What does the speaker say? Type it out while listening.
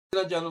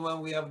Ladies and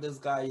gentlemen, we have this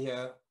guy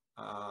here.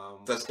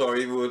 The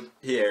story we would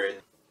hear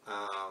it.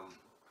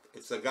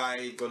 It's a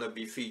guy gonna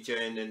be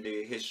featuring in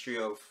the history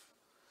of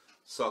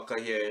soccer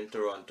here in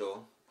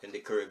Toronto, in the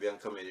Caribbean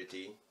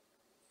community.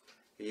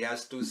 He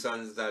has two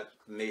sons that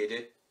made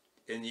it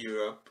in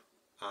Europe,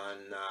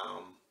 and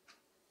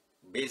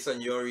based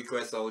on your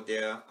request out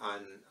there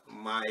and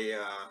my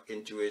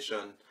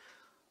intuition,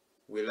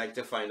 we like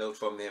to find out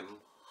from him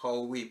how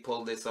we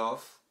pulled this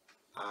off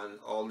and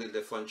all the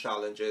different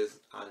challenges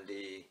and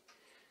the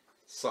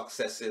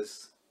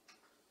successes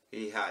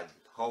he had,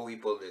 how he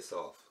pulled this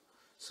off.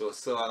 So,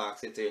 sir, I'll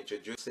ask you to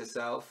introduce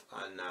yourself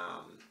and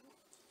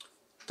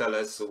tell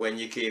us when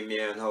you came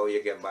here and how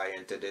you get by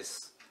into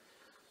this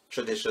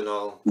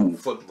traditional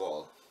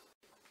football.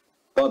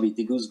 Bobby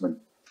de Guzman.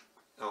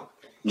 Okay.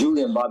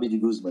 Julian Bobby de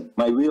Guzman.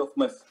 My real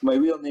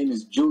name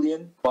is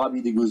Julian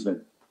Bobby de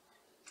Guzman.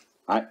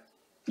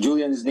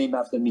 Julian is named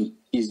after me.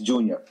 He's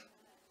Junior.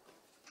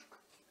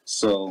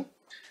 So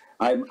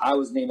I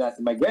was named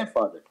after my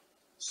grandfather.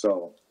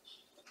 So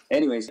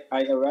anyways,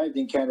 I arrived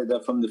in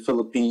Canada from the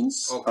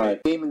Philippines. Okay. I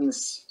came in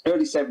the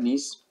early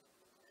 70s.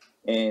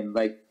 And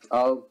like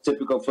all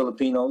typical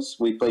Filipinos,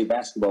 we play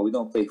basketball. We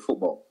don't play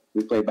football.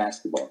 We play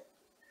basketball.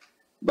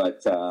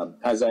 But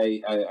as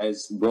I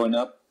was growing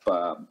up,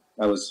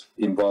 I was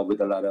involved with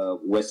a lot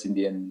of West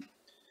Indian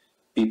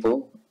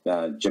people,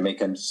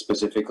 Jamaicans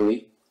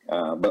specifically,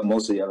 but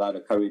mostly a lot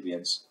of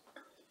Caribbeans.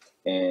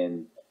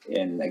 And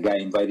a guy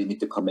invited me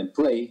to come and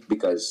play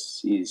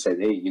because he said,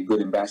 "Hey, you're good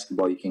in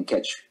basketball. You can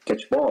catch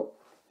ball."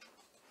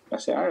 I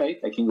said, "All right,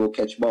 I can go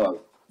catch ball."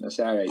 I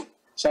said, "All right."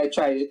 So I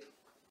tried it.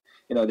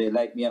 You know, they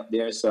liked me up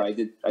there, so I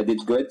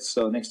did good.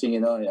 So next thing you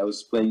know, I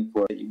was playing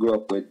for you grew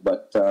up with.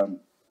 But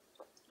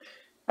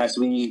as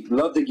we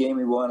love the game,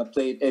 we want to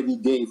play it every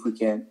day if we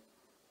can.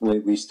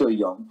 We're still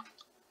young.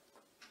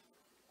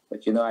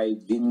 But you know, I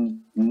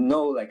didn't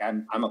know, like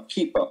I'm a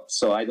keeper,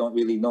 so I don't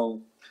really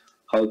know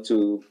how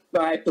to.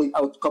 Well, I played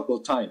out a couple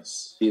of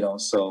times, you know.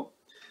 So,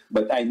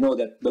 but I know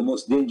that the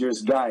most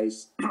dangerous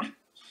guys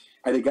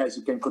are the guys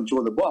who can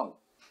control the ball.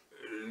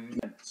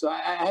 So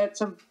I had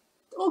some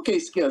okay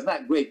skills,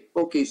 not great,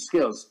 okay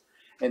skills,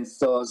 and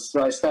so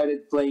I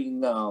started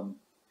playing out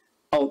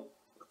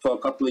for a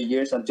couple of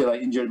years until I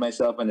injured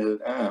myself and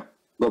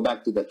go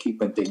back to the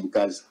keeping thing,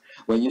 because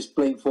when you're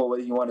playing forward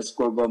and you want to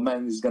score goal,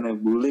 man is gonna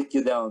lick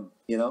you down,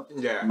 you know,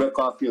 break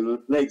off your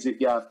legs if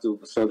you have to.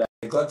 So that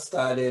I got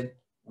started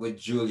with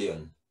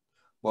Julian.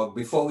 But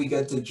before we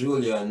get to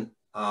Julian,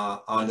 I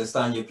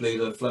understand you played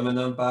at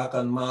Flemington Park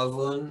and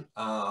Malvern.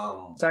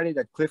 Started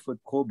at Clifford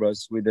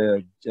Cobras with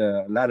a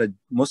lot of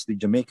mostly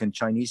Jamaican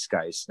Chinese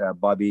guys,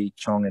 Bobby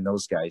Chong and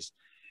those guys.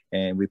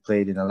 And we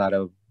played in a lot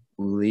of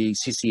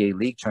leagues, CCA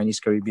League, Chinese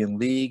Caribbean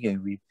League,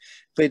 and we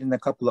played in a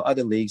couple of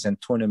other leagues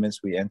and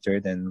tournaments we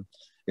entered. And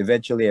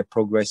eventually I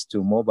progressed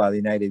to Mobile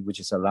United, which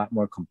is a lot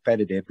more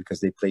competitive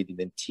because they played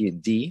in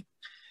T&D.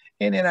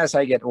 And then as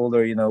I get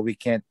older, you know, we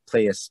can't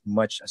play as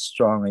much as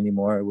strong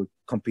anymore. We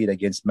compete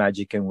against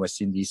Magic and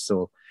West Indies.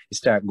 So you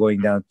start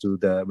going down to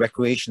the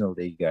recreational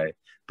league. I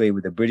played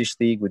with the British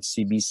League with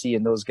CBC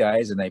and those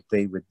guys. And I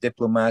played with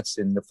Diplomats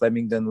in the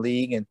Flemington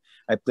League. And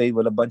I played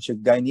with a bunch of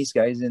Guyanese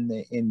guys in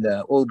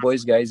the old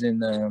boys guys in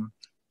the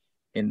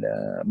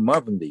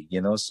Marvin League, you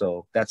know.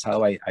 So that's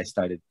how I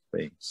started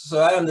playing.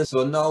 So I understand.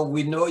 So now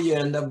we know you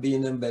end up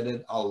being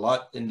embedded a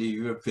lot in the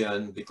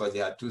European because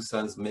you had two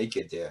sons make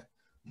it there.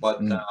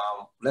 But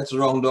let's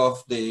round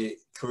off the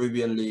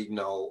Caribbean League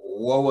now.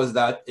 What was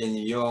that in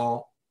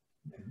your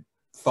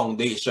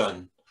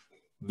foundation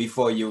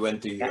before you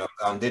went to Europe?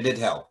 Did it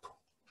help?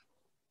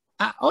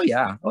 Oh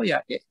yeah.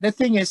 The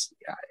thing is,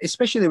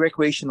 especially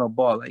recreational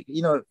ball, like,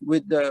 you know,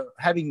 with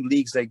having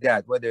leagues like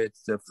that, whether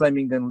it's the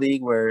Flemington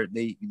League where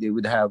they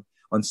would have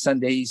on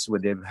Sundays where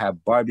they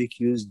have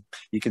barbecues,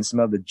 you can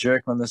smell the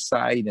jerk on the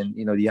side, and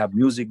you know you have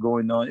music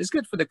going on. It's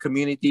good for the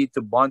community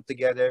to bond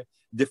together,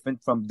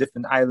 from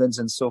different islands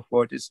and so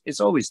forth. It's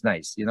always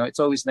nice, you know. It's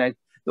always nice.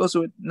 Those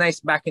were nice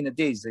back in the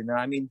days, you know.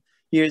 I mean,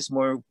 here's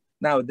more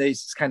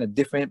nowadays. It's kind of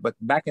different, but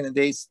back in the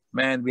days,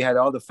 man, we had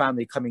all the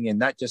family coming in,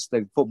 not just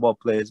the football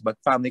players, but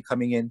family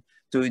coming in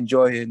to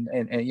enjoy and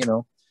you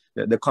know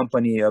the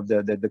company of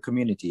the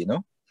community, you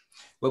know.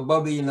 But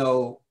Bobby, you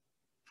know,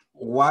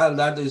 while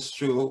that is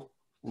true,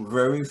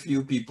 very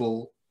few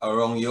people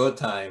around your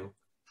time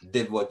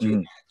did what you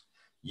did.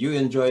 You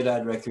enjoy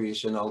that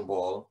recreational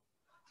ball,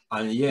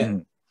 and yet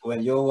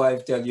when your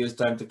wife tells you it's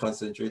time to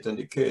concentrate on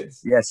the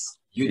kids, yes,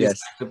 you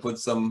decide to put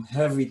some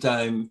heavy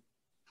time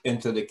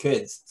into the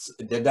kids.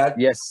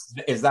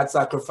 Is that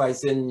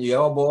sacrificing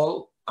your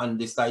ball and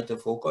decide to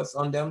focus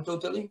on them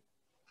totally?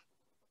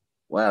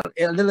 Well,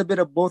 a little bit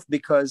of both,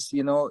 because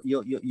you know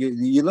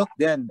you look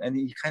then and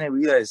you kind of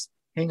realize,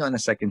 hang on a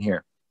second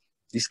here,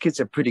 these kids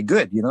are pretty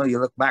good. You know, you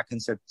look back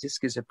and say, these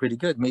kids are pretty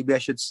good. Maybe I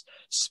should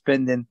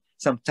spend in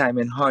some time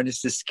and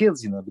harness the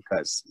skills, you know,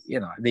 because, you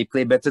know, they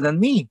play better than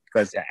me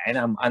and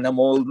I'm an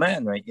old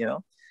man, right? You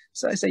know,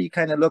 so I say you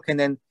kind of look, and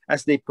then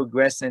as they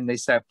progress and they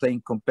start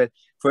playing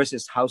first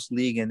it's house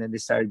league, and then they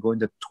started going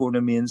to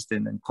tournaments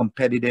and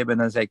competitive.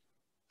 And I was like,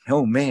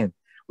 oh man,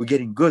 we're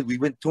getting good. We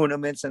win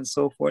tournaments and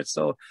so forth.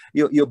 So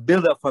you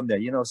build up from there,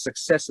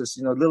 successes,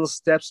 little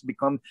steps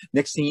become,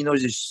 next thing you know,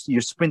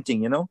 you're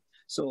sprinting,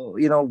 So,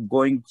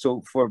 going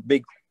so for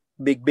big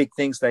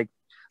things like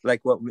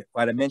what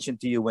I mentioned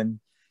to you, when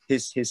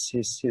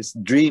his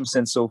dreams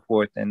and so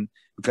forth. And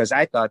because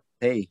I thought,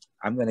 hey,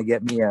 I'm gonna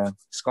get me a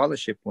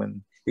scholarship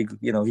when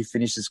he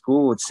finishes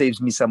school. It saves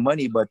me some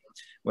money. But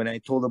when I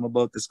told him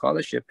about the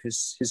scholarship,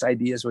 his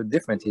ideas were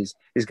different.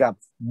 He's got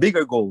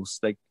bigger goals.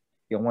 Like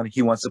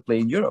he wants to play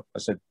in Europe. I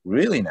said,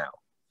 really now?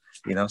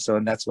 So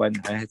that's when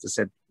I had to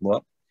say,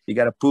 well, you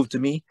got to prove to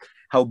me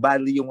how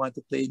badly you want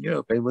to play in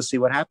Europe, and we'll see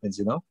what happens.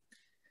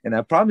 And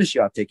I promise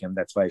you I'll take him.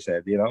 That's why I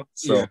said,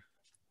 So yeah.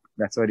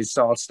 That's what it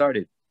all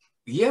started.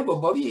 Yeah, but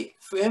Bobby,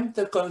 for him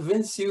to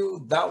convince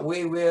you that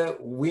way, where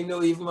we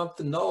know even up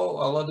to now,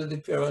 a lot of the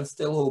parents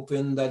still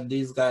hoping that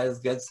these guys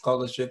get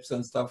scholarships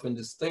and stuff in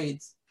the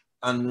States.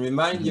 And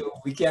remind you,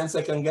 we can't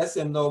second guess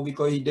him now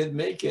because he did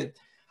make it.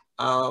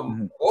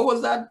 What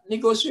was that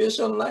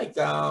negotiation like?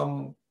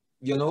 Well,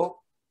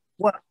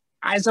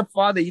 as a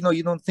father,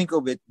 you don't think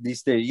of it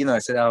these days. I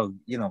said, oh,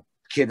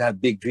 kid have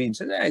big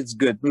dreams. I said, it's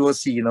good. We will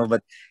see,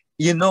 but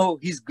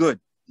he's good,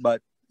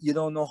 but you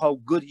don't know how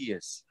good he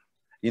is.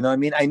 You know what I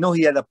mean? I know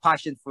he had a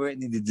passion for it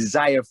and the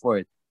desire for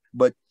it,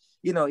 but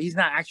he's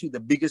not actually the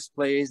biggest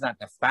player. He's not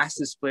the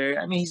fastest player.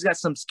 I mean, he's got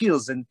some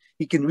skills and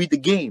he can read the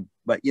game,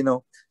 but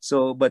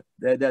but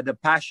the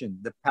passion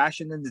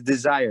and the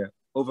desire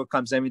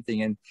overcomes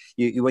everything. And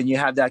when you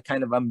have that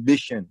kind of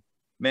ambition,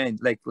 man,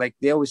 like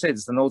they always say,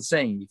 it's an old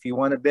saying: if you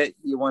want to bet,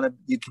 you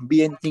can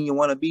be anything you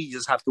want to be. You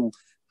just have to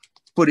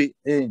put it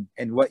in,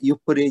 and what you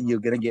put in, you're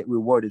gonna get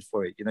rewarded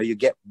for it. You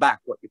get back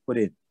what you put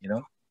in.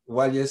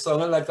 Well, you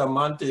sounded like a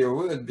man to your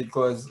word,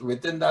 because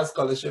within that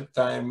scholarship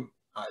time,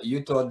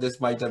 you thought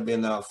this might have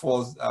been a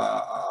false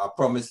a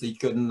promise he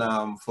couldn't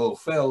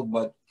fulfill,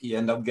 but he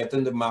ended up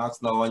getting the marks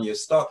now, and you're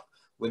stuck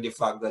with the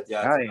fact that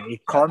he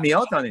called me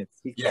out on it.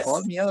 He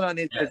called me out on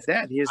it with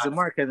that. Here's the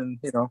mark, and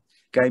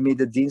guy made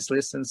the dean's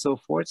list and so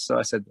forth. So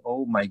I said,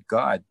 oh my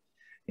God,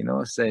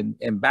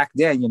 and back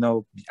then,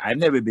 I've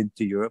never been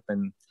to Europe,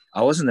 and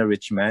I wasn't a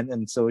rich man,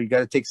 and so you got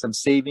to take some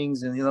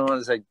savings, and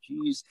it's like,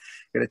 geez,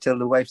 got to tell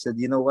the wife, said,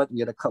 you know what, we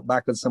got to cut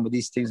back on some of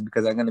these things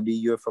because I'm going to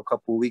be here for a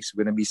couple of weeks.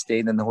 We're going to be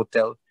staying in the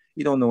hotel.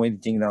 You don't know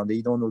anything now.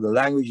 You don't know the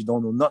language. You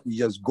don't know nothing.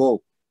 You just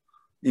go.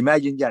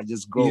 Imagine that,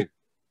 just go. Yeah.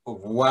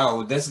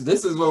 Wow, this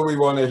is what we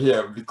want to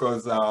hear,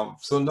 because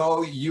so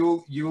now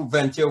you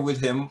venture with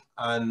him,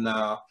 and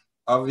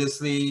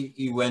obviously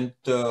he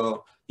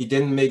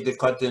didn't make the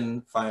cut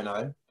in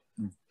final.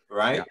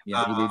 Right?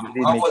 Yeah,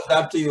 how was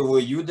that to you? Were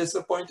you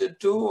disappointed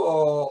too,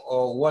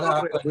 or what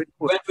happened? We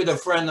went with a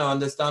friend. I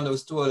understand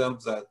those two of them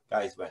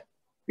guys went.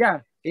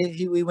 Yeah,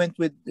 we went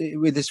with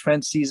his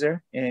friend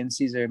Caesar, and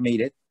Caesar made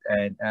it,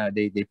 and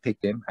they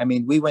picked him. I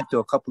mean, we went to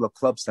a couple of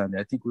clubs down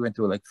there. I think we went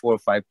to like 4 or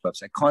 5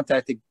 clubs. I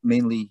contacted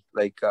mainly,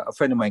 like a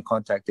friend of mine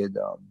contacted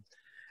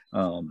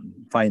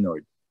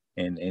Feyenoord,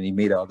 and he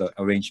made all the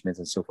arrangements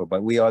and so forth.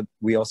 But we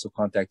also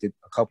contacted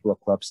a couple of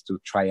clubs to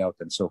try out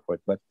and so forth.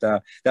 But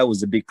that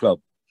was a big club.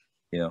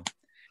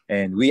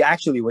 And we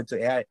actually went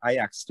to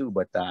Ajax too,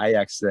 but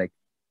Ajax, like,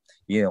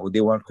 they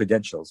want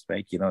credentials,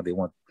 right? They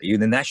want, are you in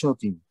the national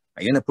team?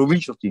 Are you in the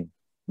provincial team?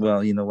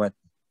 Well, you know what?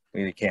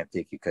 We can't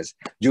take you because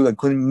Julian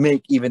couldn't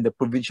make even the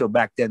provincial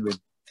back then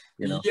with,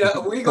 Yeah,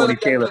 we're gonna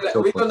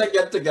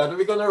get together.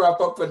 We're gonna wrap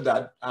up with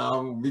that,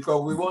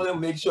 because we want to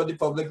make sure the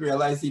public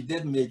realize he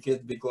did make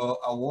it, because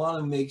I want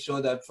to make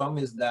sure that from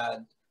his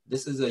dad,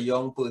 this is a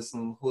young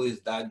person who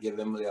his dad gave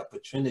him the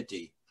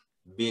opportunity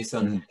based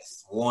on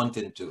his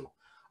wanting to.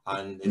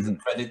 And it's a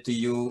credit to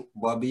you,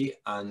 Bobby,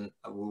 and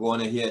we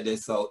want to hear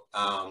this out.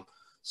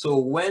 So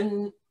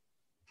when,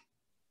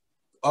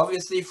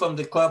 obviously from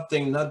the club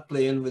thing, not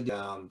playing with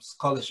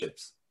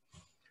scholarships,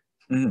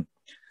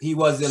 he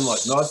was in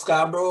what, North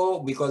Scarborough?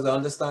 Because I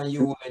understand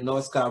you were in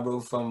North Scarborough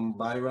from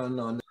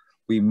Byron.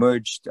 We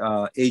merged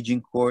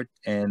Agincourt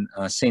and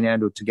St.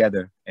 Andrew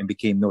together and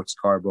became North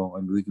Scarborough,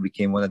 and we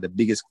became one of the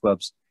biggest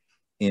clubs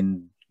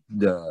in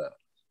the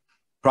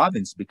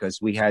province,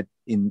 because we had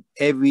in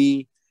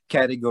every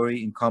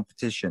category in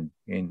competition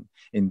in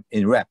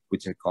rep,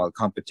 which they call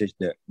competition,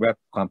 the rep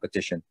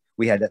competition,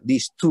 we had at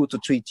least 2 to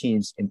 3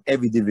 teams in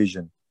every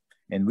division,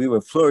 and we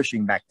were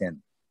flourishing back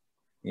then.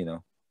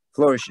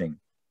 Flourishing.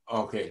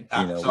 Okay,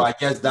 so I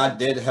guess that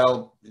did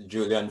help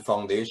Julian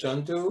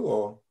Foundation too,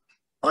 or?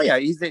 Oh yeah,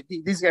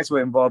 these guys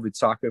were involved with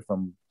soccer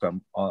from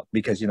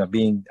because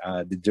being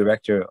the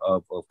director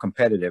of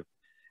competitive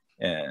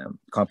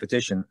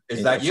competition.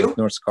 Is that you?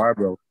 North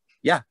Scarborough.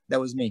 Yeah, that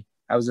was me.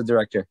 I was a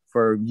director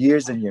for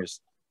years and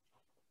years.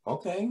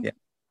 Okay.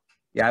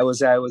 Yeah. I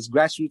was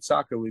grassroots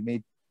soccer. We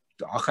made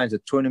all kinds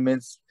of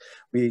tournaments.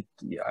 We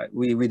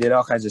did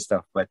all kinds of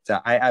stuff. But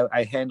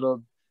I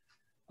handled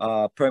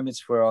permits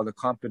for all the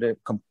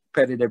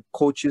competitive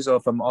coaches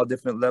from all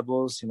different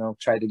levels.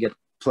 Try to get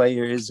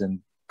players and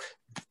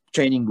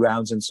training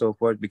grounds and so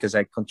forth, because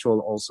I control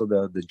also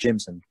the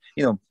gyms, and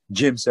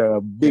gyms are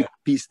a big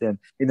piece then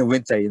in the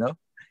winter.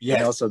 and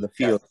Yes, also the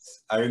field.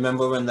 yes. I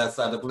remember when that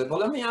started to play. But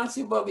let me ask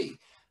you, Bobby,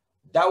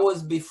 that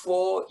was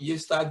before you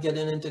start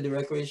getting into the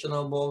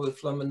recreational ball with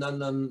Fleming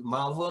and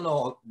Malvern,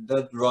 or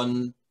that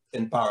run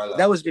in That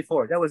parallel? was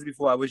before. That was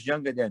before. I was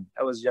younger then.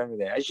 I was younger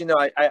then. As you know,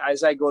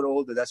 as I got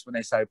older, that's when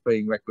I started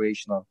playing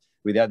recreational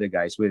with the other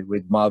guys,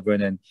 with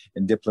Malvern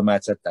and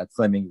diplomats at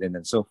Flemington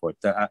and so forth.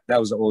 That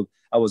was old.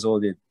 I was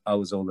older. I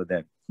was older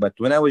then. But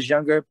when I was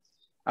younger,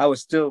 I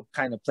was still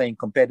kind of playing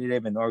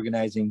competitive and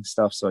organizing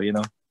stuff. So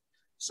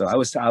so I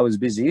was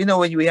busy. When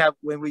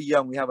we're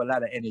young, we have a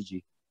lot of energy.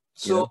 You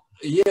So know.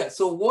 yeah,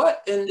 so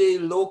what in the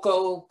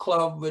local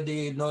club with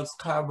the North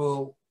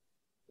Scarborough,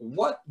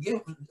 what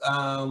give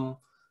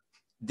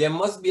there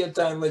must be a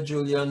time where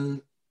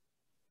Julian,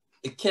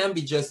 it can't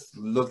be just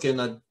looking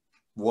at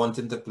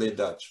wanting to play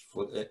Dutch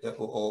for,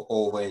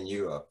 over in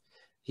Europe.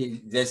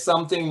 There's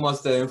something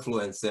must have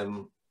influenced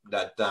him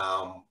that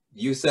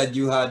you said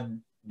you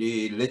had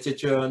the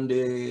literature on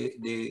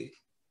the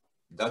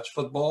Dutch The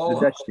football.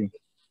 Dutch team.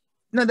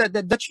 No,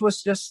 the Dutch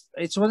was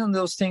it's one of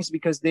those things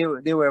because they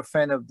were a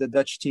fan of the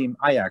Dutch team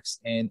Ajax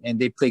and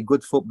they play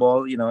good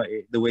football,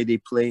 the way they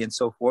play and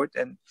so forth.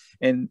 And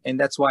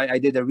that's why I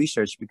did the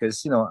research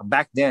because,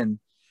 back then,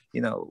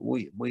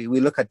 we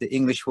look at the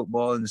English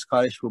football and the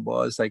Scottish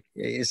football. It's like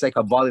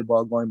a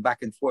volleyball going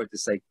back and forth.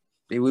 It's like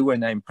we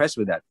weren't impressed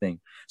with that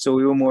thing. So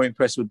we were more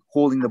impressed with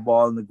holding the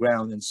ball on the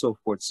ground and so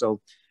forth.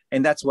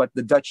 And that's what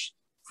the Dutch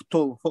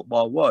total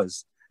football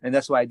was. And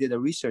that's why I did a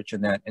research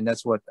on that. And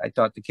that's what I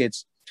taught the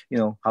kids,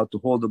 how to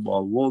hold the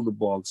ball, roll the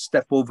ball,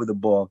 step over the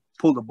ball,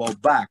 pull the ball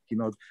back,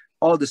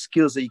 all the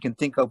skills that you can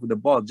think of with the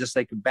ball, just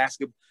like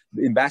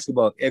in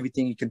basketball,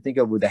 everything you can think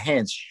of with the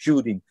hands,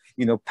 shooting,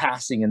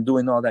 passing and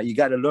doing all that. You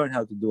got to learn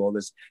how to do all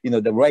this,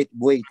 the right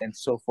weight and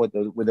so forth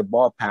with the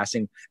ball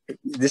passing.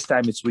 This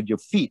time it's with your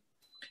feet.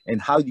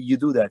 And how do you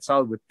do that? It's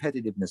all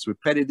repetitiveness,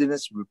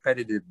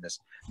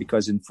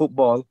 because in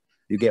football,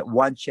 you get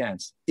one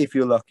chance if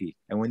you're lucky.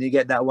 And when you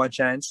get that one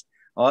chance,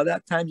 all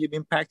that time you've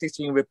been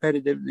practicing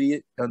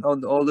repetitively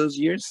on all those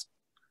years,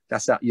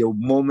 that's not your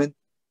moment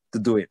to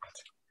do it.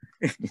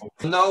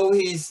 Now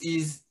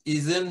he's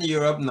in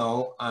Europe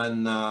now,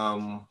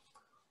 and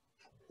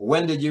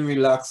when did you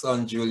relax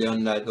on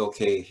Julian that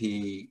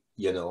okay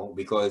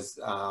because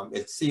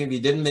it seemed he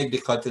didn't make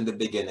the cut in the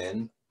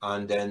beginning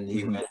and then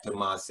he went to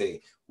Marseille.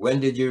 When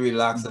did you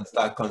relax and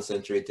start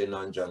concentrating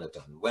on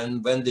Jonathan?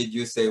 When did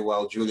you say,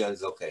 well,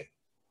 Julian's okay?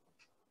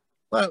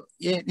 Well,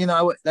 yeah,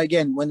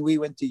 again, when we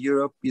went to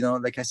Europe,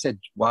 like I said,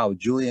 wow,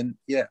 Julian,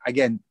 yeah,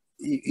 again,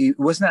 it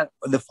was not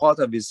the fault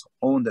of his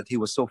own that he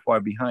was so far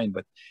behind,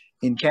 but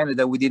in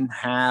Canada, we didn't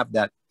have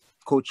that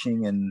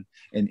coaching and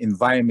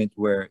environment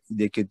where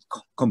they could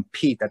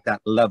compete at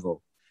that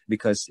level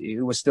because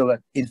it was still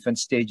at infant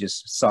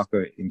stages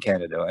soccer in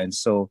Canada. And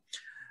so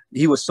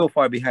he was so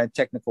far behind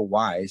technical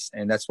wise.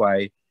 And that's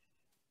why,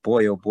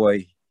 boy, oh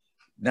boy,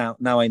 now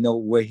I know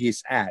where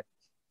he's at.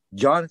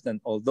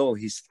 Jonathan, although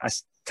he's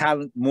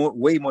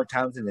way more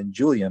talented than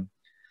Julian,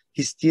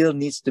 he still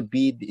needs to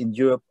be in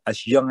Europe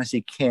as young as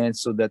he can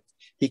so that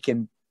he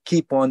can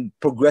keep on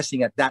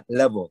progressing at that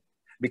level.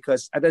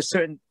 Because at a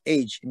certain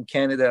age in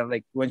Canada,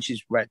 like when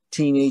she's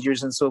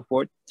teenagers and so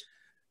forth,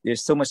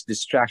 there's so much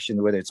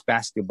distraction, whether it's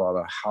basketball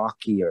or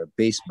hockey or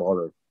baseball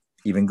or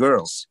even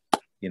girls,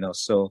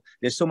 so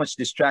there's so much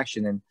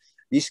distraction. And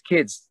these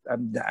kids,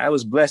 I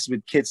was blessed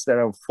with kids that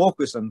are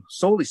focused on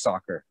solely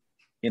soccer,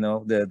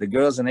 the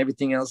girls and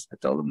everything else. I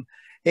told them,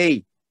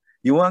 hey,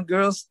 you want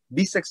girls?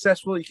 Be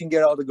successful. You can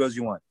get all the girls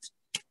you want.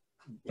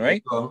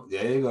 Right?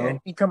 There you go. And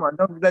come on,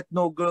 don't let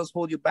no girls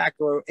hold you back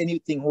or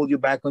anything hold you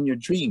back on your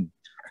dream.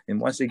 And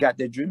once they got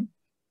their dream,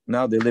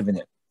 now they're living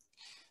it.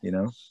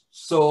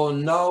 So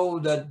now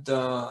that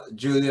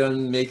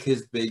Julian make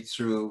his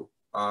breakthrough,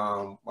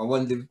 I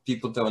want the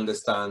people to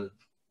understand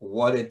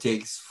what it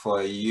takes for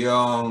a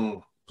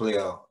young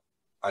player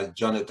as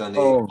Jonathan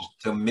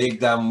to make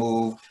that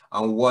move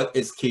and what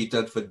is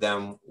catered for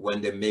them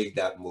when they make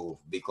that move.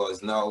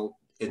 Because now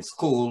in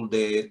school,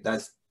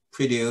 that's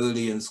pretty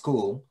early in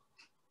school,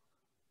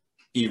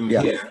 even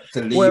here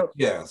to leave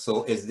here.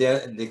 So is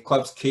there the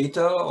clubs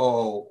cater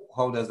or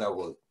how does that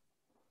work?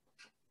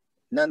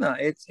 No,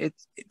 it's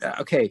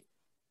okay.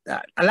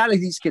 A lot of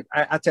these kids,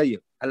 I'll tell you,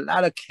 a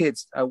lot of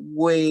kids are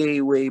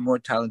way, way more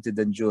talented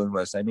than Julian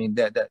was. I mean,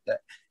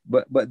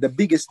 but the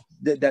biggest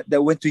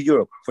that went to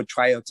Europe for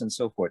tryouts and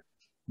so forth.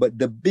 But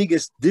the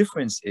biggest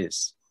difference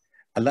is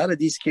a lot of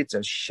these kids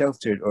are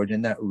sheltered or they're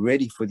not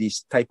ready for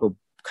this type of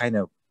kind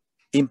of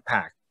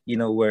impact.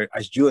 Where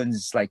as Julian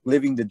is like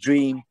living the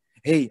dream.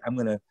 Hey, I'm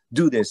gonna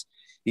do this.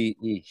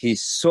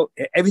 He's so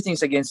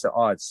everything's against the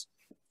odds.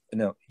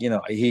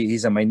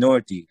 He's a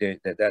minority.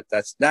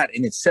 That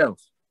in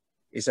itself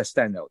is a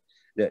standout.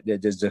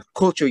 There's a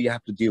culture you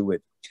have to deal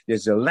with.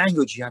 There's a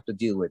language you have to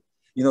deal with.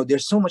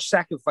 There's so much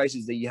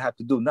sacrifices that you have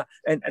to do.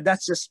 And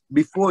that's just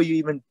before you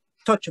even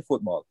touch a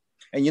football.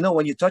 And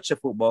when you touch a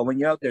football, when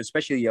you're out there,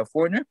 especially you're a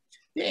foreigner,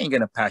 they ain't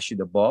gonna pass you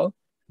the ball.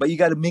 But you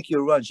got to make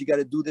your runs. You got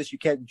to do this. You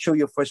can't show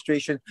your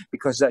frustration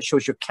because that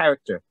shows your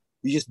character.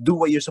 You just do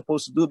what you're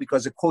supposed to do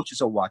because the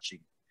coaches are watching.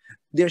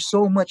 there's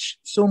so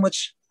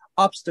much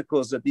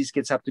obstacles that these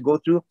kids have to go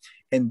through,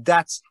 and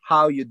that's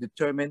how you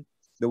determine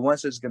the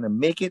ones that's going to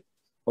make it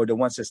or the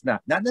ones that's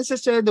not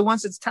necessarily the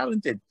ones that's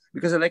talented,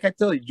 because like I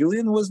told you,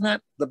 Julian was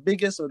not the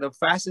biggest or the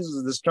fastest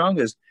or the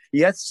strongest. He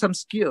had some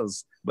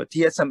skills, but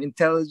he had some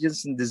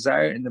intelligence and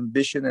desire and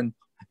ambition,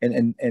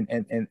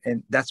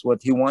 and that's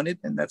what he wanted,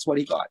 and that's what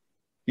he got.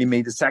 He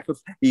made the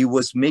sacrifice. He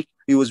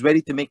was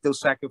ready to make those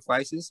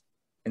sacrifices,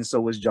 and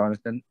so was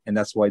Jonathan, and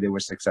that's why they were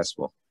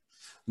successful.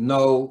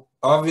 Now,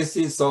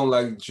 obviously, it sounds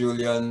like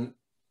Julian,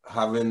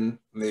 having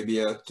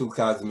maybe two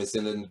cards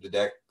missing in the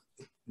deck,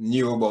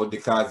 knew about the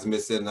cards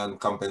missing and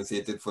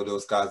compensated for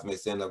those cards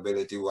missing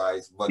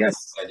ability-wise, but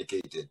yes,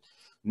 dedicated.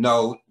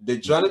 Now,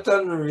 did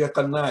Jonathan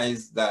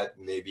recognize that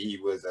maybe he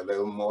was a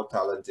little more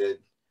talented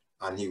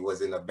and he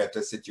was in a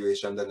better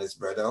situation than his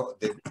brother?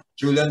 Did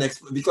Julian,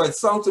 because it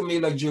sounds to me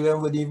like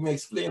Julian would even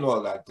explain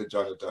all that to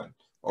Jonathan,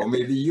 or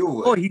maybe you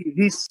would. Oh,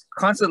 he's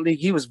constantly,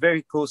 he was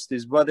very close to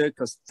his brother,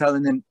 because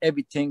telling him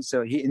everything.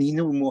 So he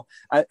knew more.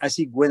 As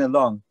he went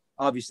along,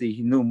 obviously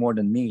he knew more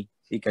than me,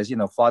 because, you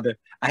know, father,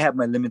 I have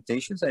my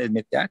limitations. I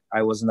admit that.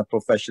 I wasn't a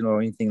professional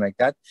or anything like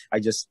that. I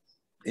just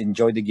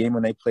enjoyed the game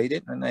when I played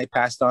it, and I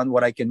passed on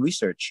what I can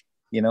research,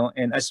 you know.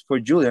 And as for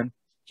Julian,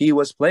 he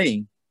was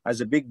playing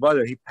as a big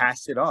brother. He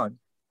passed it on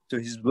to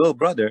his little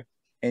brother.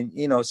 And,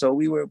 you know, so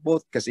we were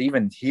both, because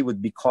even he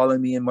would be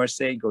calling me in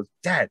Marseille, goes,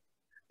 Dad,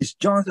 it's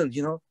Jonathan,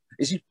 you know,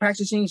 is he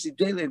practicing? Is he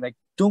daily? Like,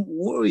 don't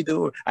worry,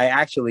 though. I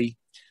actually,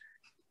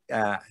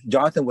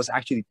 Jonathan was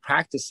actually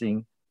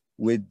practicing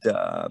with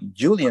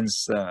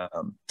Julian's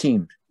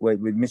team, with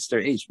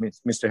Mr. H,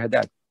 Mr.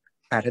 Haddad,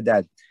 Pat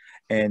Haddad.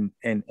 And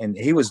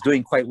he was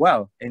doing quite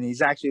well. And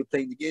he's actually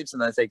playing the games.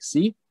 And I was like,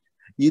 see,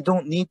 you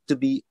don't need to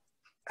be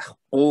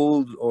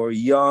old or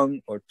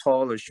young or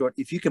tall or short.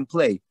 If you can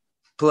play.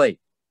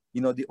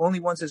 You know, the only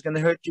ones that's going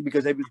to hurt you,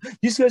 because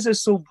these guys are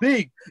so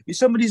big,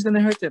 somebody's going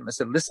to hurt them. I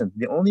said, listen,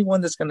 the only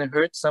one that's going to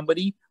hurt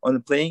somebody when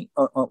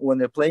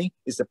they're playing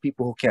is the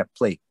people who can't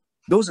play.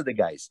 Those are the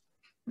guys.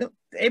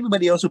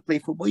 Everybody else who play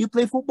football, you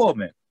play football,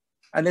 man.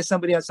 Unless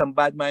somebody has some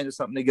bad mind or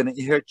something, they're going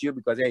to hurt you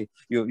because, hey,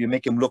 you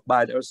make him look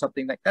bad or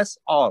something like that. That's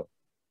all.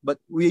 But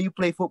you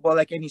play football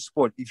like any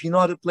sport. If you know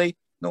how to play,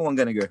 no one's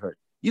going to get hurt.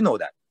 You know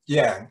that.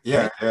 Yeah.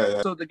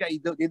 So the guy,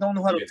 they don't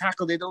know how to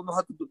tackle. They don't know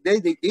how to do.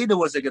 They're the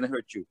ones that are going to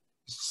hurt you.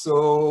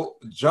 So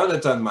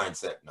Jonathan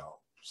mindset now.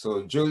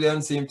 So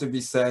Julian seemed to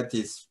be set.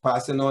 He's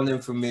passing on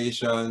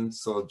information.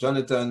 So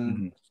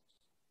Jonathan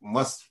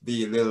must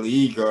be a little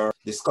eager.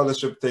 The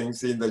scholarship thing,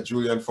 seeing that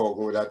Julian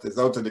forgo, that is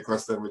out of the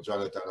question with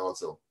Jonathan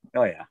also.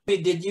 Oh, yeah.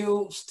 Did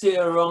you stay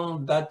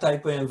around that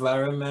type of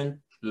environment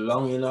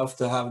long enough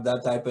to have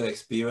that type of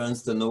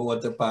experience to know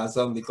what to pass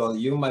on? Because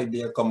you might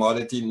be a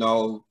commodity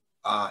now.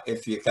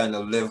 If you kind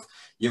of live,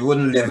 you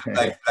wouldn't live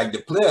like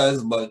the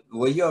players, but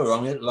were you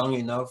around it long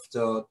enough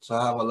to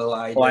have a little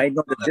idea? Oh, I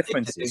know the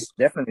differences.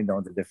 Definitely know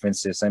the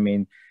differences. I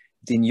mean,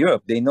 in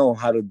Europe, they know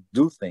how to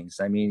do things.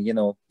 I mean, you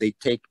know, they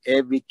take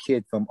every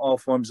kid from all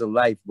forms of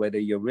life, whether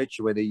you're rich,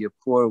 whether you're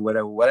poor,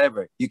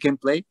 whatever. You can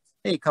play.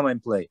 Hey, come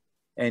and play.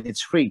 And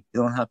it's free.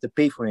 You don't have to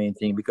pay for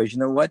anything, because you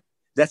know what?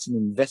 That's an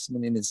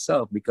investment in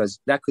itself, because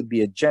that could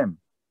be a gem,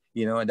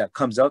 you know, and that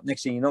comes out.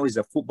 Next thing you know, he's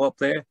a football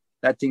player.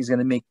 That thing's going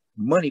to make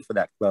money for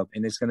that club,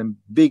 and it's going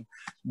to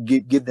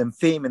give them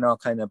fame and all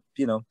kind of,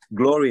 you know,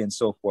 glory and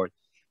so forth.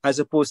 As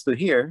opposed to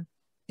here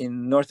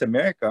in North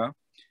America,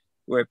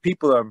 where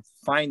people are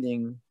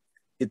finding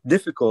it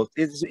difficult.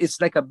 It's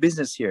like a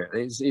business here.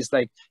 It's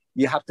like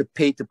you have to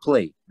pay to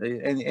play,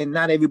 and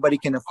not everybody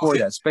can afford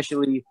that,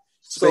 especially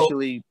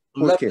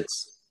poor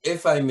kids.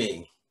 If I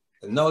may,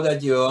 now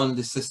that you're on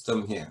the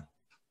system here,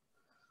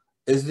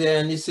 is there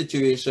any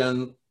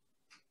situation,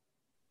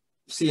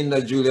 seeing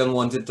that Julian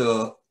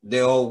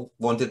they all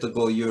wanted to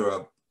go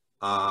Europe,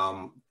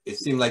 it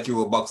seemed like you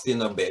were boxed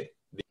in a bit.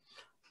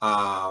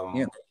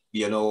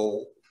 You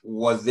know,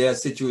 was there a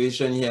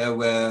situation here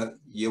where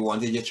you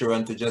wanted your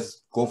children to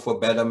just go for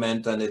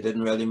betterment and it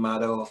didn't really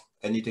matter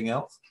anything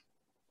else?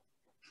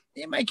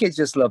 Yeah, my kids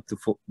just love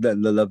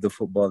the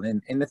football,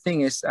 and the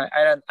thing is,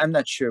 I'm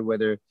not sure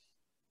whether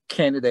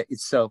Canada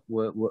itself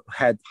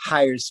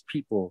hires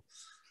people,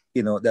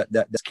 you know,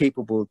 that's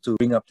capable to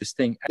bring up this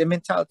thing. The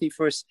mentality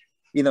first,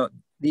 you know,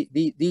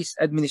 these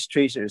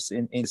administrators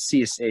in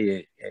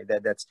CSA,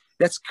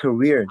 that's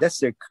career. That's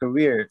their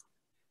career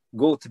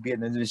goal, to be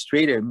an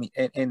administrator.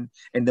 And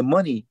the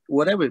money,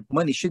 whatever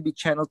money, should be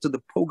channeled to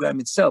the program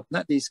itself,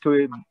 not these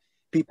career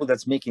people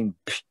that's making.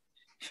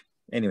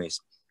 Anyways,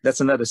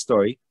 that's another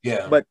story.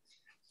 Yeah. But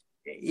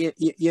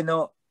you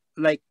know,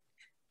 like,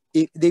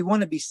 if they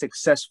want to be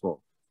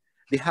successful,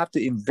 they have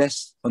to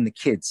invest on the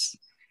kids.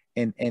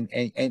 And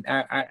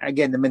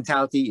again, the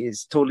mentality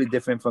is totally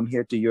different from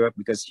here to Europe,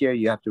 because here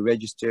you have to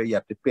register, you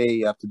have to pay,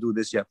 you have to do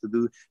this, you have to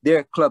do.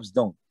 Their clubs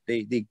don't.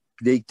 They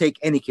take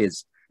any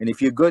kids, and if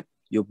you're good,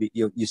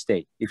 you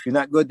stay. If you're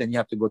not good, then you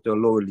have to go to a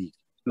lower league,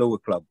 lower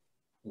club.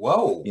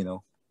 Wow. You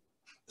know.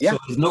 Yeah. So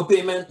there's no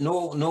payment,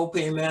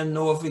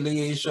 no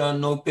affiliation,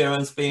 no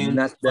parents paying.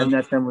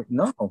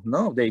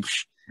 No.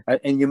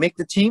 And you make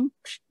the team,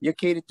 you're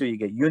catered to. You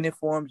get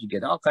uniforms, you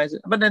get all kinds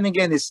of. But then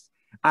again, it's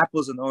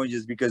apples and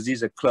oranges because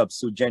these are clubs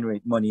who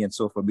generate money and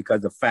so forth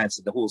because the fans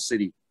of the whole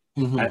city.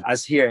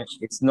 As here,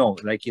 it's no,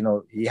 like, you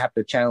know, you have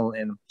to channel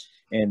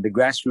and the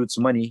grassroots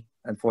money,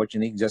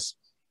 unfortunately, just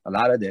a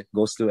lot of it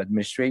goes to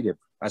administrative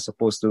as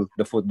opposed to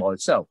the football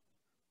itself,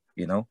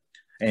 you know.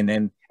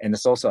 And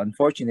it's also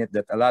unfortunate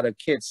that a lot of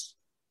kids,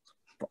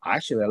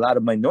 actually a lot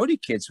of minority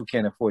kids who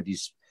can't afford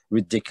these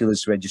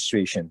ridiculous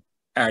registration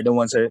are the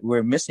ones that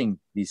we're missing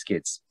these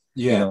kids.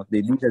 Yeah. You know,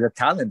 they lose the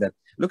talent. That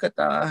look at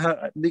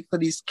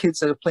these kids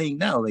that are playing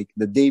now, like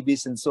the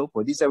Davies and so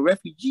forth. These are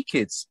refugee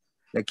kids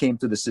that came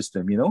to the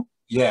system, you know?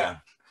 Yeah.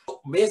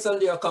 Based on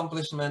the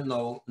accomplishment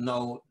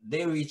now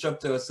they reach up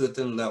to a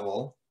certain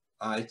level.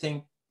 I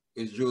think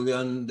is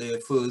Julian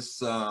the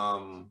first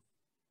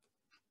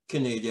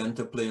Canadian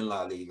to play in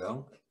La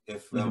Liga,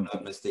 if I'm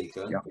not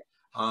mistaken. Yeah.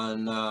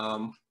 And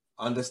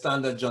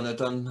understand that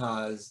Jonathan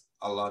has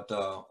a lot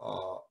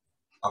of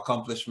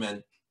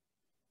accomplishment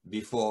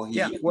before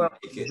he make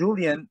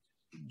it.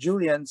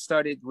 Julian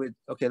started with,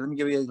 okay, let me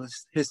give you a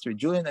history.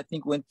 Julian, I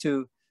think, went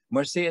to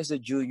Marseille as a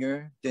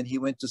junior. Then he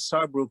went to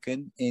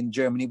Saarbrücken in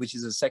Germany, which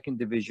is a second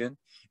division,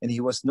 and he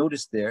was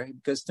noticed there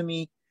because, to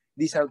me,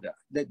 these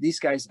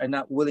guys are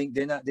not willing.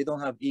 They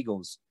don't have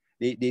egos.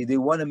 They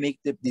want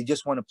to they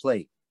just want to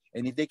play.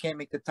 And if they can't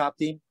make the top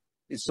team,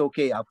 it's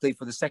okay. I'll play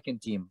for the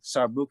second team,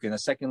 Saarbrücken, a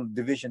second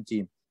division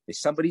team. If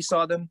somebody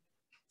saw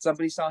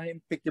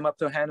him, picked him up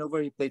to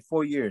Hanover. He played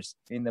 4 years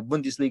in the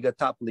Bundesliga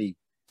top league,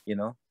 you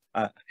know.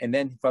 And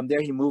then from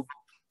there, he moved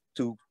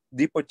to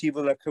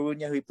Deportivo La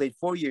Coruña. He played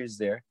 4 years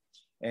there.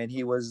 And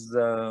he was,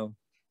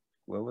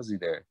 where was he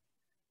there?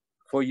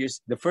 4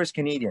 years, the first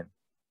Canadian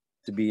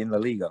to be in La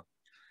Liga.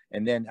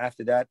 And then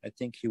after that, I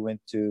think he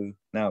went to,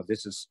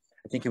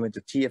 he went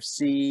to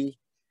TFC.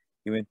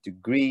 He went to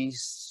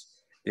Greece.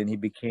 Then he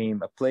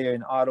became a player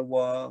in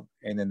Ottawa,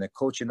 and then a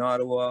coach in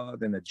Ottawa,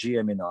 then a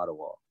GM in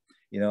Ottawa.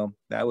 You know,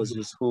 that was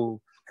his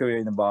whole career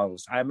in the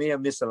bottles. I may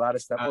have missed a lot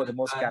of stuff. The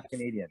most cap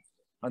Canadian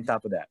on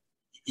top of that.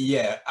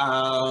 Yeah.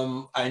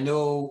 I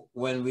know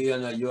when you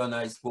and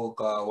I spoke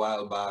a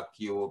while back,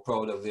 you were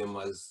proud of him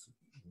as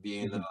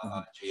being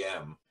a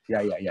GM.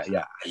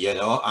 Yeah. You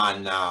know,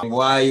 and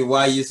why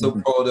are you so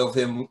proud of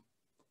him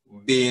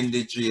being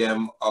the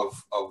GM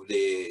of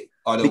the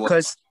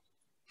Ottawa?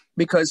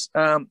 Because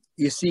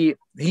you see,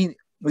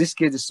 this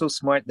kid is so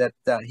smart that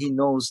he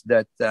knows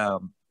that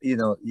you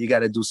know, you got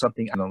to do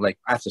something, I don't know, like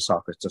after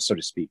soccer, so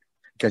to speak,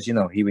 because, you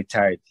know,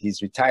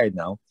 he's retired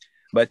now,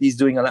 but he's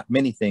doing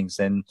many things,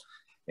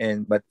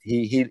 but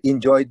he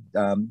enjoyed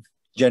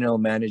general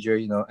manager,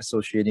 you know,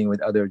 associating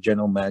with other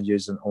general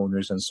managers and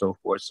owners and so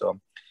forth. So,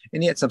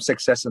 and he had some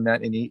success in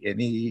that, and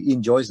he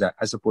enjoys that,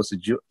 as opposed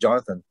to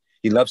Jonathan.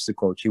 He loves to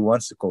coach. He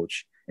wants to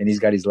coach, and he's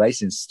got his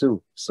license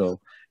too.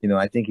 So, you know,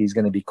 I think he's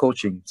going to be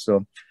coaching.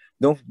 So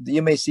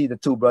you may see the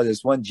two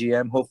brothers, one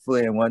GM,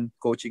 hopefully, and one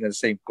coaching at the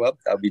same club.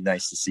 That would be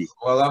nice to see.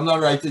 Well, I'm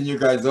not writing you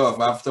guys off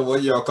after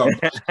what you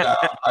accomplished.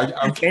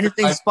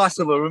 Anything's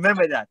possible.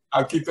 Remember that.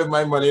 I'm keeping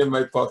my money in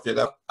my pocket.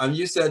 And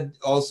you said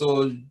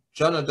also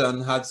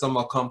Jonathan had some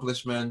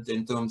accomplishment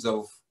in terms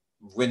of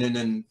winning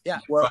in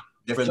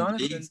different Jonathan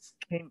leagues.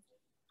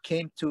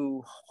 came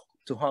to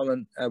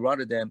Holland,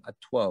 Rotterdam at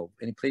 12,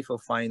 and he played for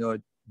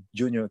Feyenoord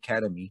Junior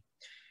Academy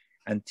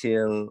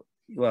until,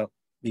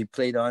 he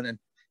played on, and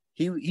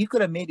he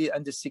could have made it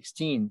under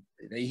 16.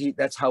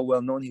 That's how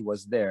well known he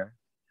was there.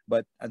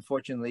 But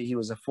unfortunately, he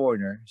was a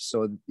foreigner.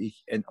 So,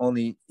 and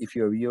only if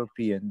you're a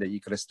European that you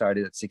could have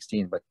started at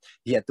 16. But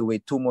he had to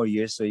wait 2 more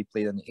years. So he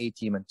played on the A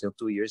team until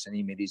 2 years, and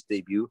he made his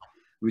debut,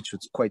 which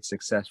was quite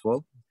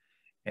successful.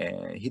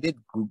 And he did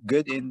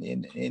good in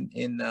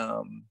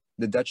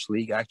the Dutch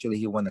league. Actually,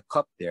 he won a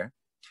cup there.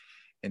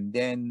 And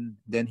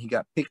then he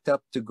got picked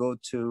up to go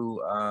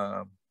to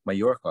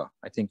Mallorca.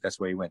 I think that's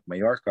where he went,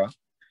 Mallorca.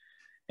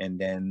 And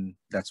then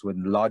that's when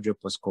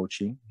Laudrup was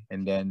coaching.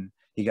 And then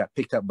he got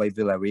picked up by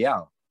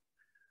Villarreal,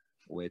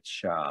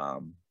 which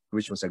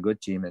was a good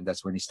team. And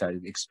that's when he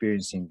started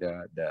experiencing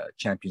the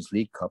Champions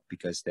League Cup,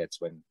 because that's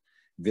when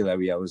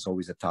Villarreal was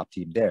always a top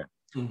team there.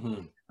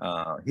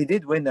 He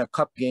did win a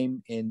cup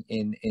game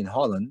in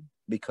Holland,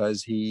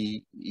 because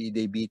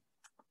they beat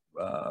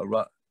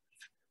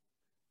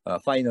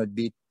Feyenoord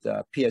beat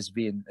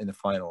PSV in the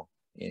final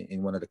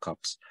in one of the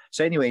cups.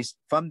 So anyways,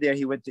 from there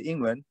he went to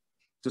England,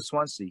 to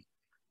Swansea,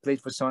 played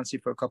for Swansea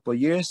for a couple of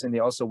years, and they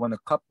also won a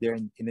cup there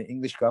in the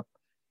English Cup,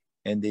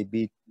 and they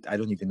beat, I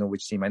don't even know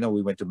which team. I know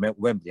we went to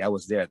Wembley. I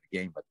was there at the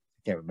game, but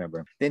I can't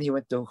remember. Then he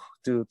went to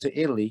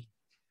Italy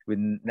with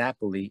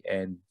Napoli,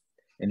 and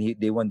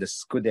they won the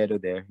Scudetto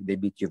there. They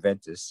beat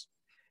Juventus.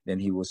 Then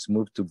he was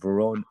moved to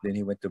Verona. Then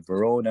he went to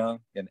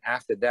Verona, and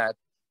after that,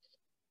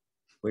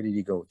 where did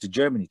he go? To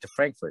Germany, to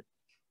Frankfurt.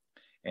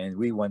 And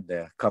we won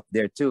the cup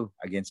there too,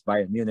 against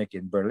Bayern Munich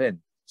in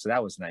Berlin. So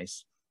that was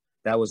nice.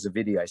 That was the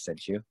video I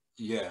sent you.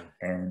 Yeah.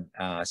 And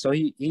so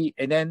he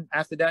and then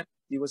after that,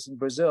 he was in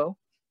Brazil,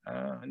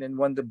 and then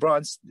won the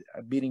bronze,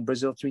 beating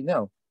Brazil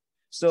 3-0.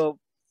 So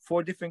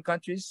 4 different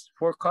countries,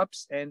 4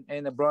 cups, and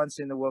a bronze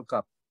in the World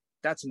Cup.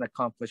 that's an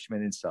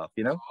accomplishment in itself,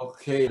 you know.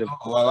 Okay.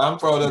 Well, I'm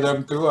proud of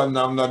them too, and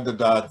I'm not the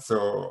dad,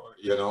 so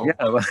Yeah.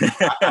 Well,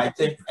 I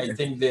think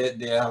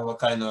they have a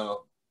kind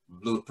of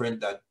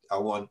blueprint that I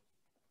want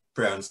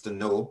parents to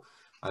know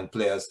and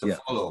players to yeah.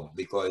 follow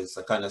because it's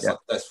a kind of Yeah.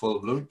 successful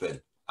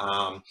blueprint.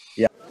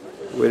 Yeah.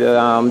 With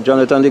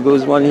Jonathan de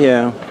Guzman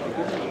here.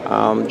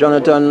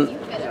 Jonathan,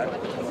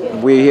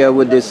 we're here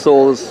with the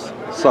Souls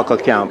Soccer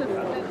Camp.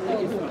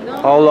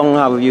 How long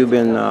have you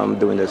been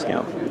doing this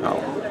camp now?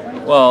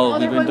 Well,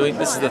 we've been doing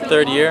this is the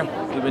third year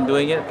we've been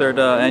doing it, third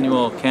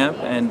annual camp,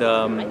 and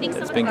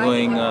it's been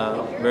going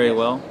very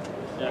well,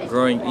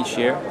 growing each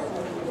year.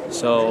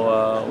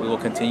 So we will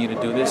continue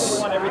to do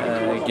this,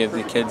 give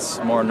the kids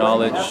more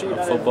knowledge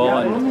of football.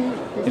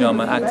 And I'm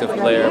an active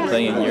player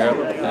playing in Europe,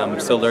 and I'm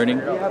still learning.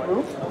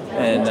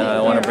 And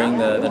I want to bring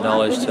the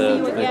knowledge to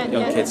the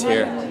young kids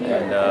here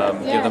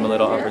and give them a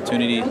little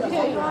opportunity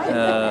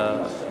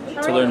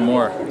to learn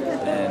more.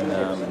 And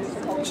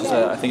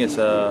I think it's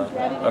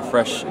a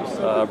fresh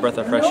breath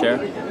of fresh air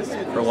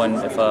for when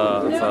if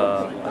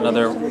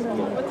another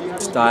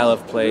style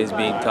of play is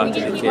being taught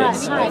to the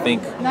kids. I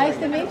think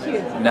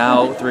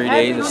now 3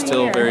 days is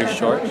still very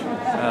short.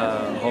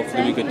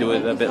 Hopefully we could do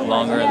it a bit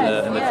longer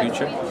in the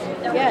future.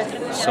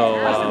 So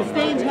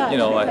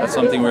that's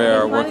something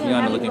we're working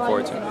on and looking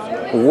forward to.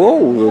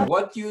 Whoa!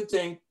 What do you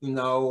think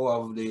now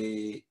of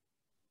the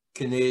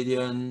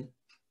Canadian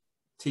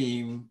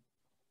team?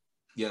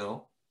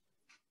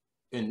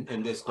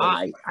 In this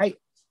country?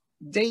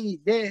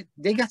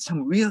 They got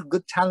some real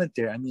good talent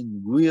there. I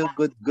mean, real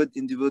good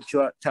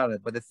individual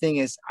talent. But the thing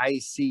is, I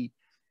see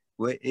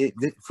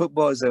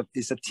football is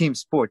a team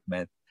sport,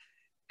 man.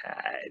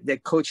 The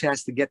coach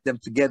has to get them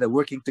together,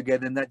 working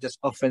together, not just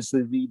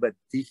offensively, but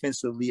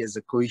defensively as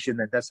a cohesion.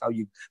 And that's how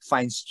you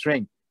find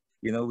strength,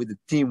 with the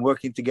team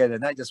working together,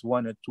 not just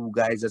one or two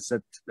guys that's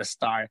a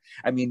star.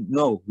 I mean,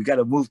 no, we got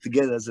to move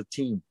together as a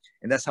team.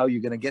 And that's how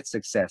you're going to get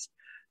success.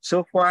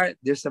 So far,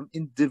 there's some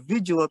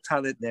individual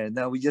talent there.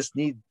 Now we just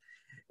need,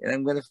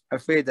 and I'm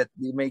afraid that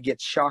we may get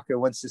shocker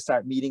once they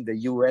start meeting the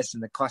U.S.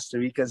 and the Costa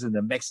Ricans and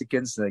the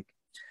Mexicans. Like,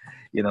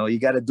 you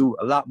got to do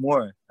a lot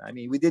more. I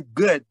mean, we did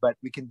good, but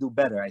we can do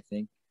better, I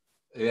think.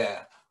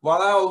 Yeah.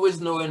 Well, I always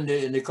know in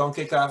the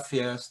CONCACAF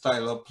here,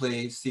 style of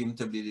play seem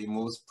to be the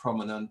most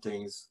prominent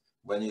things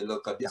when you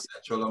look at the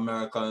Central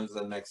Americans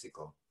and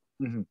Mexico.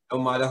 Mm-hmm. No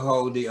matter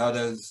how the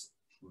others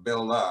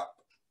build up,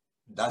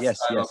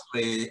 that's style of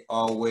play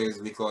always,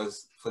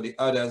 because for the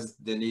others,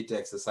 they need to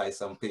exercise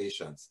some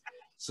patience.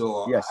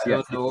 So I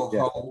don't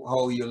know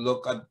how you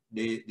look at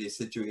the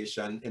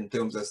situation in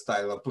terms of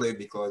style of play,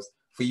 because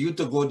for you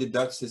to go the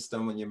Dutch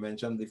system, when you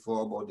mentioned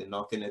before about the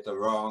knocking it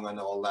around and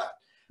all that,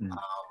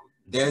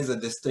 there's a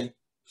distinct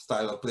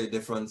style of play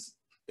difference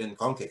in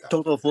CONCACAF.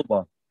 Total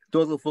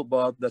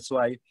football. That's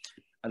why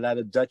a lot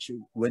of Dutch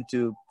went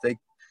to,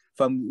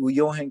 from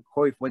Johan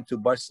Cruyff went to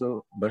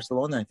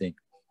Barcelona, I think.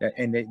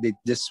 And they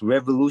just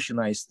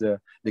revolutionized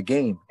the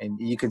game. And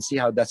you can see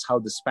that's how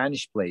the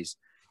Spanish plays.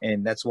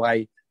 And that's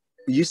why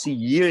you see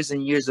years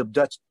and years of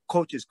Dutch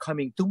coaches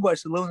coming to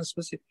Barcelona.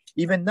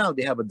 Even now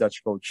they have a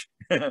Dutch coach.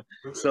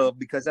 So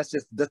because that's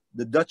just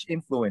the Dutch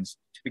influence,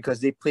 because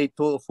they play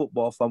total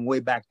football from way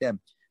back then.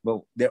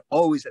 But they're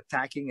always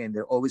attacking and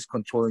they're always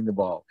controlling the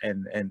ball.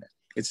 And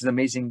it's an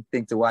amazing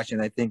thing to watch.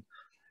 And I think,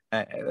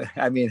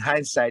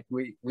 hindsight,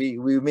 we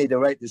made the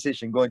right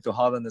decision going to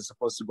Holland as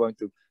opposed to going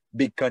to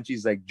big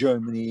countries like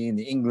Germany and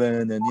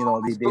England, and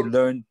they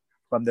learn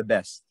from the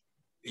best.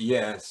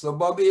 Yeah. So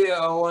Bobby,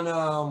 I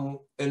wanna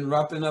in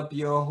wrapping up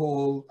your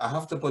whole, I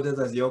have to put it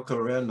as your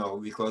career now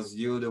because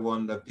you're the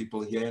one that people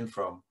hearing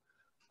from.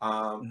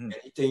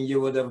 Anything you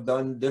would have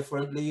done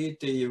differently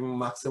to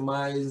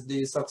maximize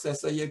the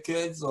success of your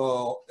kids,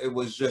 or it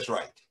was just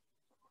right?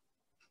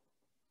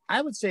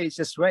 I would say it's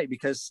just right,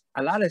 because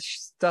a lot of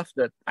stuff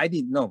that I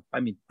didn't know. I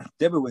mean,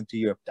 never went to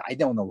Europe. I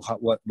don't know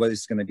what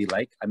it's going to be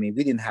like. I mean,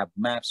 we didn't have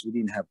maps. We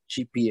didn't have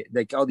GPS,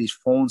 like all these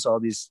phones, all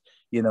these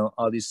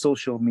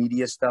social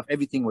media stuff.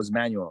 Everything was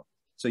manual.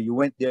 So you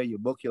went there, you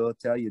booked your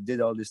hotel, you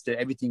did all this.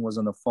 Everything was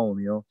on the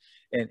phone,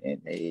 and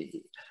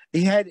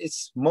it had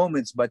its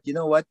moments. But you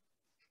know what?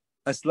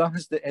 As long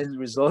as the end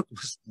result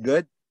was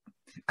good,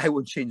 I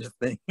wouldn't change a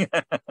thing.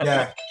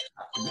 Yeah,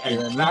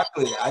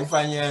 exactly. I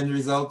find your end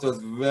result was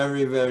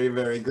very, very,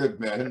 very good,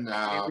 man.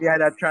 We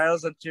had our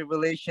trials and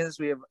tribulations.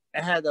 We have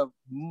had a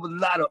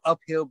lot of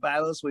uphill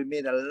battles. We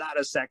made a lot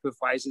of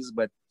sacrifices,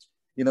 but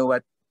you know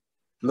what?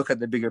 Look at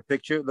the bigger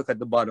picture. Look at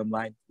the bottom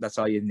line. That's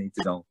all you need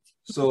to know.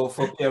 So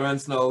for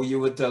parents now, you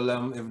would tell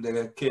them if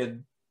their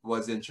kid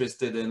was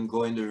interested in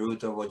going the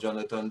route of a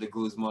Jonathan de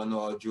Guzman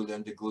or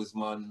Julian de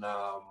Guzman.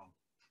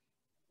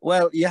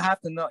 Well, you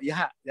have to know.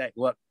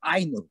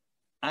 I knew.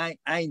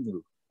 I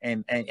knew.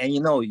 And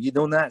you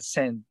do not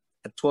send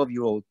a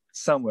 12-year-old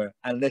somewhere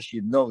unless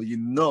you know.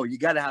 You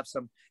gotta have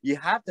some. You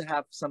have to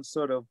have some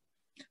sort of,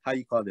 how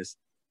you call this,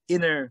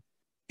 inner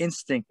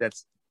instinct.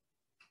 That's,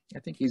 I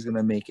think he's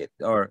gonna make it,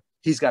 or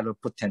he's got a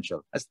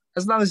potential. As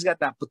long as he's got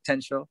that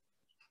potential,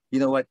 you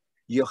know what?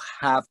 You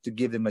have to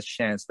give him a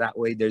chance. That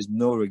way, there's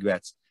no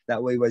regrets.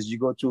 That way, as you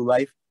go through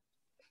life,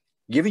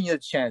 giving you a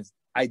chance.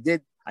 I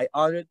did. I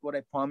honored what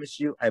I promised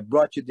you. I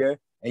brought you there.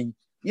 And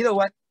you know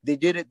what? They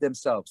did it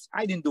themselves.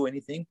 I didn't do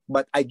anything,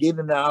 but I gave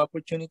them the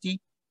opportunity,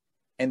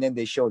 and then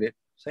they showed it.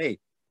 So, hey,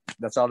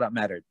 that's all that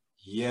mattered.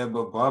 Yeah,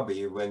 but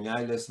Bobby, when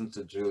I listen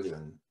to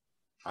Julian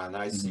and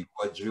I see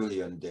what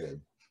Julian did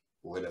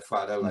with a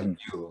father like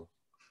you,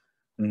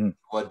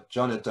 what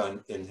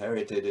Jonathan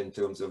inherited in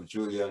terms of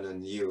Julian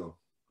and you.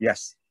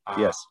 Yes.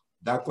 Yes.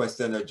 That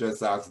question I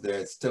just asked there,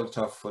 it's still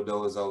tough for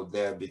those out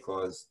there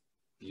because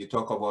you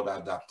talk about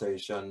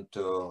adaptation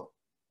to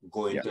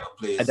going to a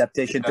place.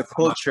 Adaptation to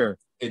culture.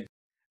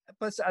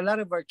 But a lot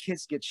of our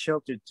kids get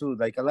sheltered too.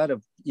 Like a lot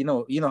of, you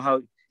know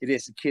how it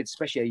is, kids,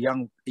 especially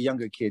a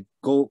younger kid,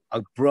 go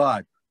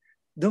abroad.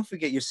 Don't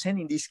forget, you're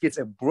sending these kids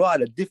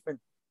abroad,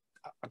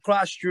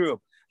 across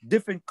Europe,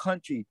 different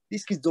country.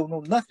 These kids don't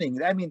know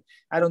nothing. I mean,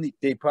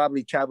 they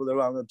probably traveled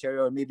around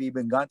Ontario or maybe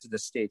even gone to the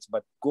States,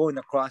 but going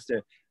across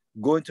there,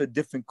 going to a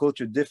different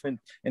culture,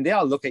 and they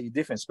all look at you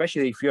different,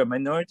 especially if you're a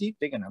minority,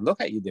 they're going to look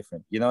at you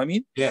different. You know what I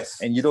mean?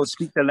 Yes. And you don't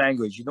speak the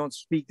language. You don't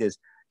speak this.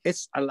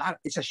 It's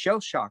a shell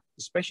shock,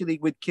 especially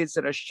with kids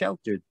that are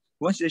sheltered.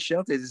 Once they're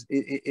sheltered,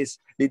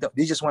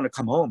 they just want to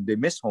come home. They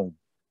miss home,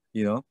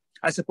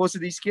 As opposed to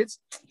these kids,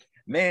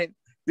 man,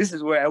 this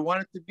is where I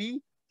wanted to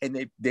be.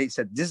 And they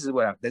said, this is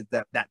where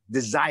that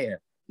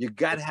desire, you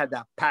got to have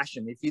that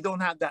passion. If you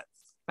don't have that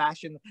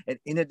passion and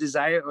inner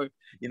desire, or,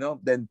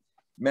 then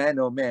man,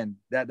 oh man,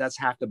 that's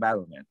half the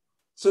battle, man.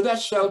 So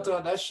that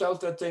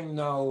shelter thing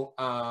now,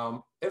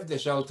 if they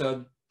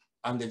sheltered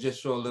and they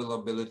just show a little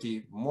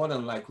ability, more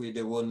than likely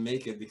they won't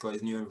make it because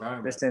it's new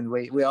environment. Listen,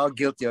 we're all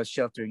guilty of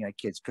sheltering our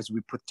kids because we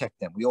protect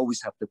them. We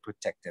always have to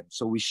protect them.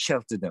 So we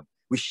shelter them.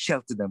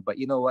 But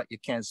you know what? You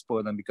can't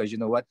spoil them because you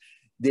know what?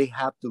 They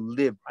have to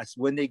live. As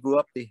when they grow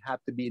up, they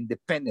have to be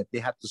independent. They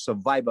have to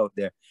survive out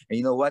there. And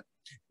you know what?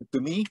 To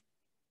me,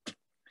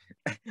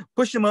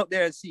 push them out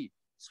there and see.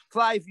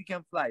 Fly if you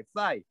can fly.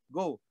 Fly.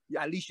 Go.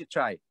 Yeah, at least you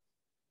try.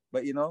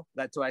 But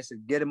that's why I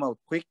said get them out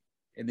quick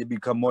and they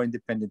become more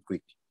independent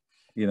quick.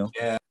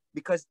 Yeah.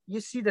 Because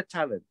you see the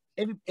talent.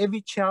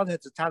 Every child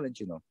has a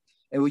talent,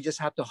 and we just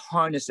have to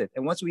harness it.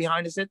 And once we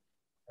harness it,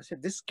 I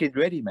said, this kid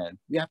ready, man.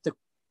 We have to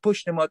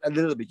push them out a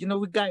little bit.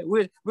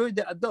 We're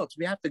the adults.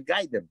 We have to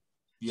guide them.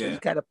 Yeah. So you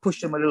gotta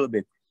push them a little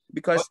bit.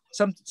 Because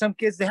some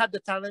kids, they have the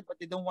talent, but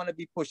they don't want to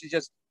be pushed. They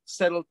just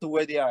settle to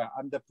where they are.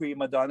 I'm the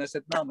prima donna. I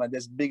said, no, man,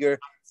 there's bigger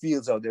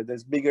fields out there.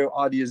 There's bigger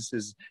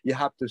audiences. You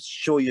have to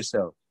show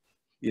yourself.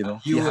 You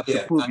have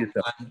to prove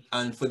yourself.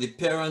 And for the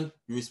parent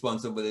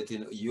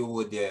responsibility, you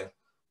were there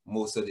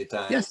most of the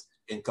time. Yes.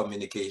 In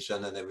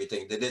communication and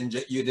everything.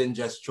 You didn't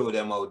just throw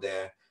them out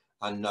there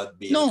and not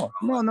be. No.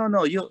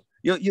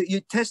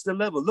 You test the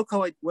level. Look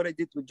what I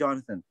did with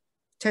Jonathan.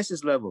 Test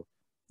his level.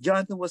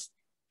 Jonathan was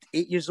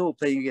 8 years old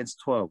playing against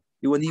 12.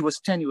 When he was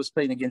 10, he was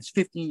playing against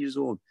 15 years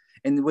old.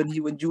 And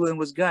when Julian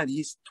was gone,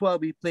 he's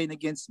 12. He playing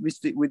against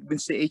with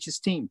Mr. H's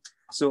team.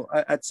 So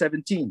at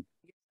 17,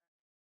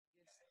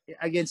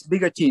 against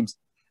bigger teams.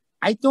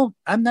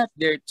 I'm not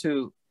there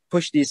to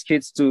push these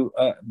kids to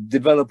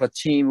develop a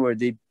team where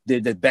they're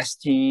the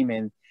best team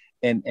and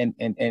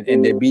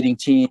they're beating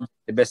team,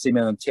 the best team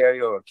in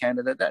Ontario or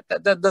Canada.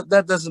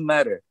 That doesn't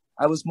matter.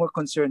 I was more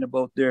concerned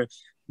about their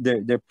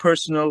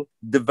personal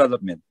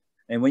development.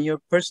 And when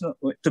you're personal,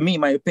 to me,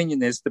 my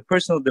opinion is the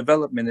personal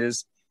development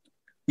is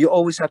you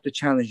always have to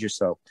challenge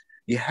yourself.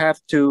 You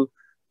have to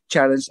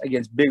challenge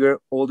against bigger,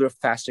 older,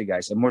 faster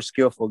guys and more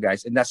skillful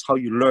guys. And that's how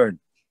you learn.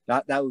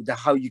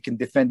 How you can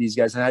defend these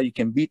guys and how you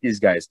can beat these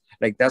guys.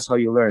 Like that's how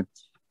you learn.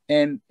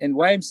 And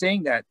why I'm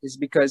saying that is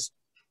because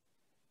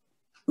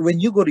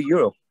when you go to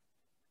Europe,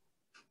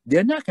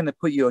 they're not going to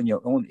put you on your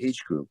own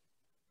age group.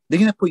 They're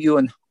going to put you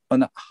on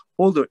an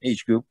older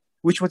age group,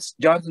 which what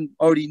Jonathan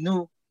already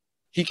knew.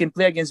 He can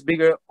play against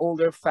bigger,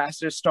 older,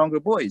 faster, stronger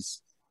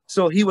boys.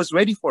 So he was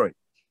ready for it.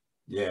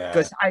 Yeah.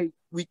 Because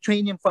we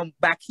train him from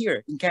back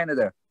here in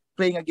Canada,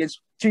 playing against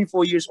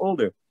 3-4 years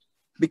older.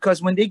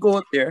 Because when they go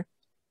out there,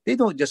 they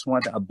don't just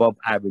want an above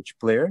average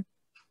player.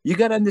 You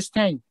got to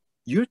understand,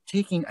 you're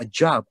taking a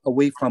job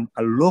away from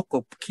a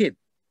local kid.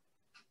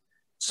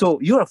 So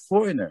you're a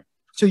foreigner.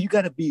 So you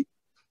got to be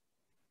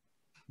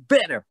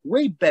better,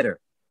 way better.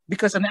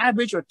 Because an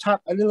average or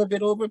top a little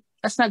bit over,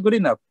 that's not good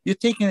enough. You're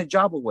taking a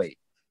job away.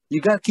 You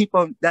got to keep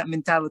on that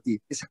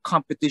mentality. It's a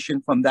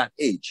competition from that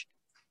age.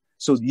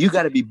 So you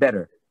got to be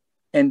better.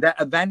 And that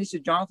advantage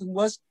of Jonathan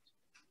was,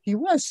 he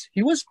was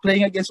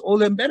playing against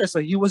older and better. So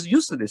he was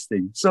used to this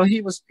thing. So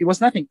it was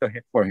nothing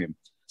for him.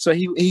 So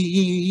he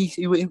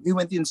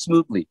went in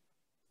smoothly,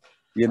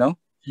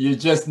 You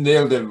just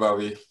nailed it,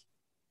 Bobby.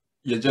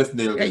 You just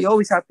nailed it. You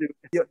always have to.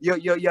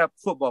 You're a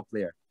football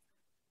player.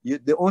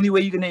 The only way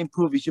you're going to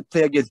improve is you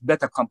play against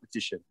better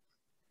competition.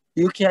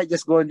 You can't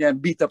just go in there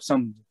and beat up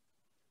some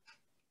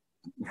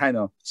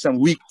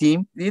weak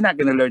team. You're not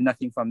going to learn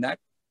nothing from that.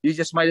 You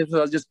just might as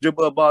well just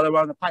dribble a ball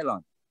around the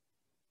pylon,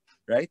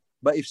 right?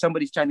 But if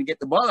somebody's trying to get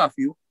the ball off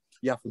you,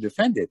 you have to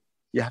defend it.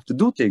 You have to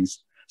do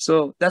things.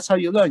 So that's how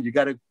you learn. You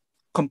got to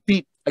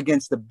compete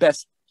against the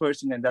best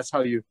person, and that's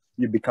how you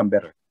become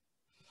better.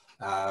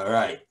 All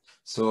right.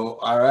 So,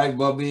 all right,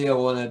 Bobby, I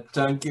want to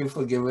thank you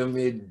for giving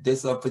me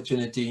this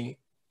opportunity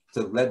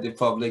to let the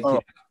public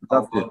hear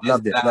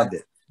about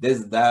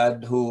this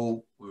dad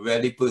who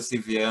really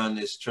persevere on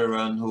his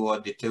children who are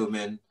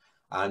determined,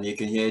 and you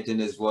can hear it in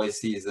his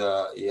voice. He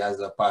has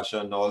a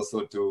passion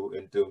also too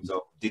in terms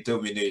of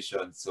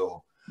determination.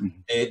 So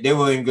they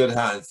were in good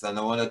hands, and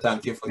I want to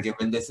thank you for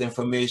giving this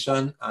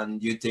information.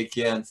 And you take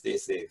care and stay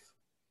safe.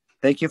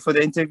 Thank you for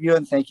the interview,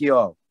 and thank you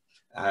all.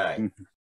 All right.